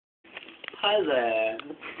Hi there.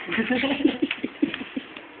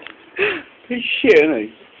 Shit, isn't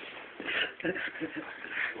he?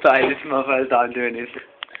 Sorry, this is my first time doing this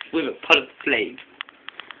with a pot of flame.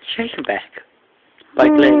 Shake him back. By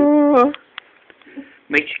Glenn.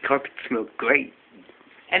 Makes your carpet smell great.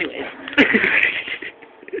 Anyways.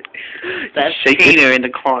 That's Tina in the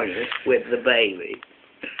corner with the baby.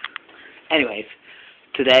 Anyways,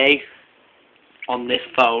 today, on this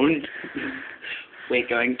phone, we're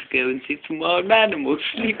going to go and see some wild animals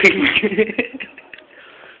sleeping.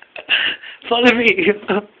 Follow me.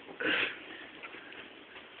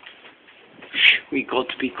 We got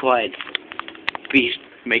to be quiet. Beast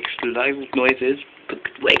makes loud noises, but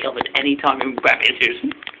could wake up at any time and grab his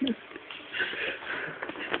ears.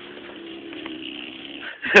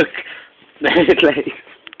 Look, there's a lady.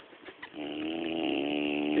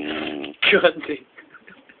 Grunting.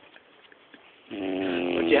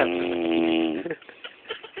 What'd you have to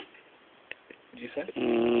What'd you say?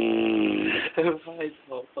 Her eyes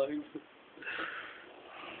are open.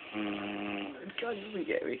 God, you can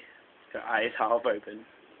get me. Her eyes half open.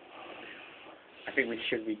 I think we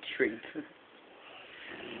should retreat.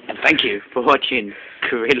 And thank you for watching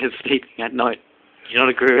Gorillas Sleeping at Night. You're not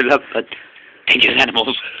a gorilla, but dangerous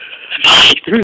animals. Bye!